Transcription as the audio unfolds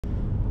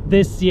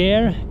This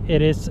year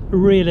it is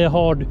really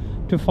hard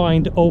to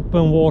find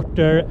open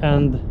water,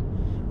 and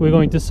we're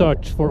going to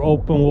search for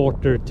open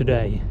water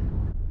today.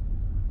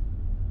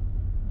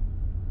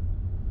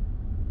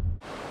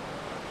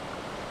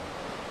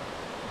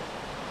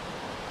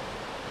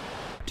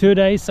 Two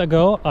days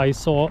ago I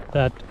saw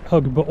that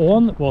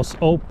Högboån was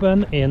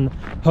open in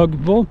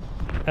Högbo,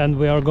 and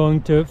we are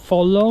going to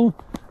follow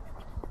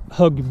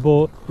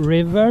Högbo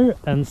river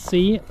and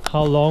see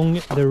how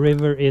long the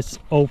river is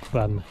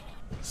open.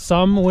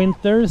 Some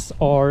winters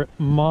are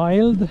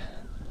mild.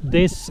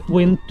 This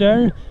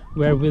winter,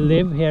 where we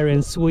live here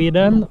in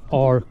Sweden,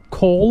 are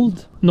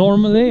cold.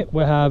 Normally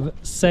we have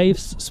safe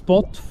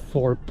spot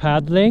for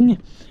paddling.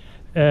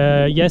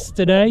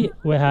 Yesterday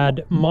we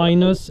had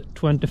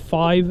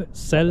 -25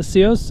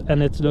 Celsius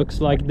and it looks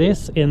like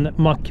this in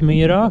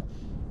Mackmyra.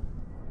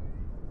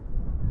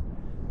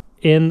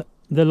 In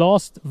the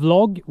last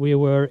vlog we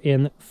were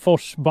in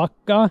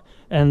Forsbacka,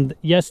 and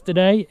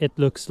yesterday it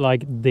looks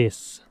like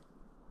this.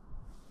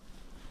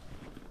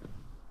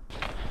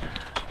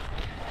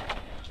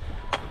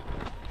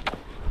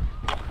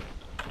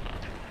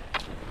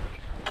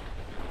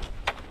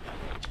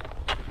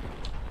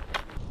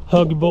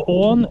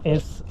 Högboån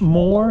is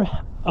more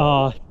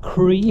a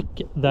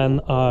creek than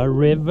a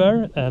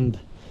river, and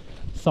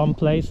some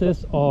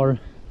places are,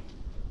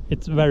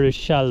 it's very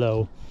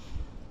shallow,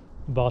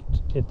 but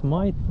it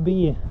might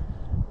be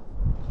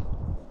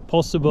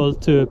possible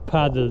to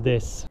paddle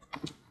this.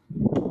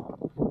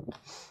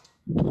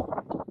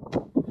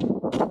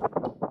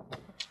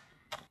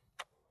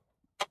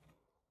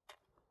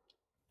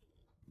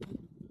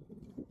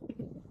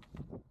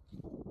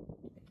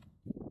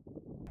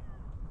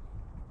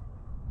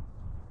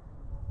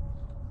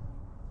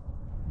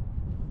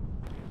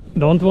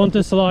 Don't want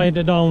to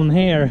slide down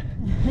here.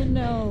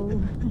 No,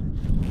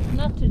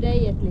 not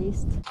today at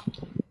least.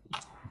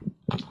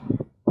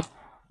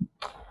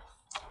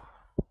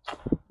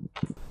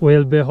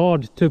 Will be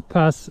hard to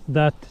pass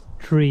that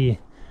tree.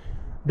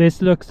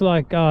 This looks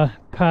like a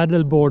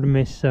paddleboard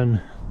mission.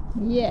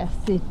 Yes,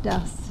 it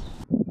does.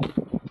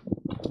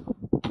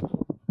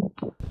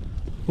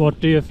 What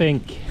do you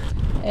think?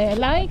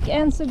 Like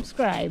and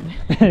subscribe.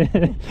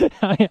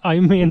 I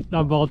meant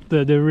about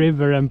the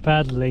river and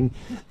paddling.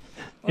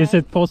 Well, is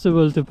it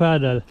possible to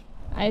paddle?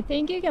 I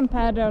think you can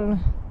paddle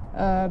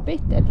a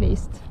bit at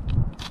least.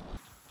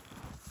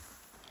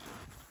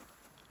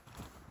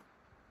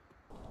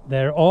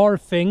 There are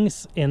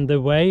things in the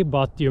way,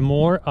 but the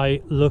more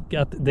I look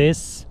at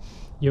this,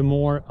 the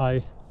more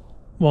I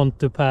want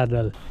to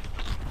paddle.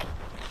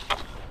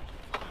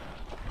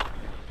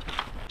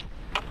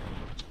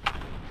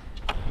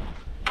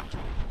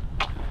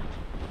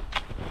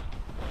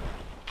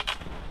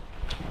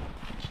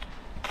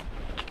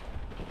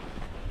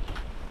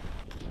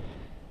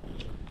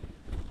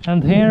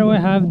 And here we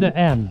have the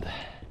end.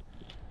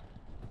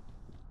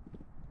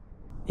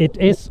 It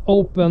is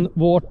open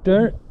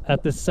water.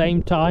 At the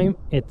same time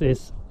it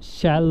is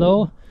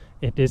shallow.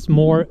 It is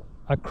more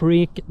a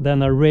creek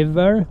than a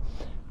river.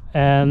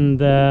 And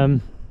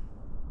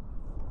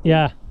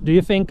yeah, do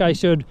you think I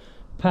should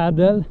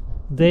paddle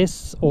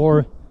this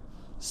or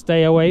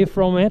stay away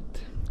from it?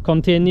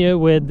 Continue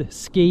with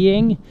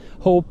skiing?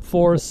 Hope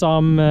for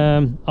some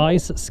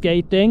ice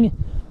skating?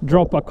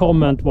 Drop a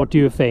comment what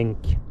you think.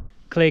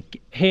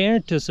 Click here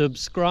to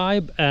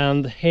subscribe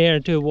and here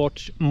to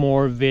watch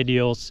more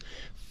videos.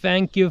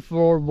 Thank you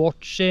for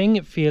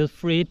watching. Feel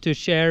free to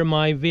share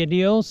my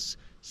videos.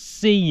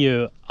 See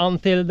you.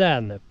 Until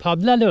then,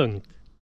 paddla lugnt!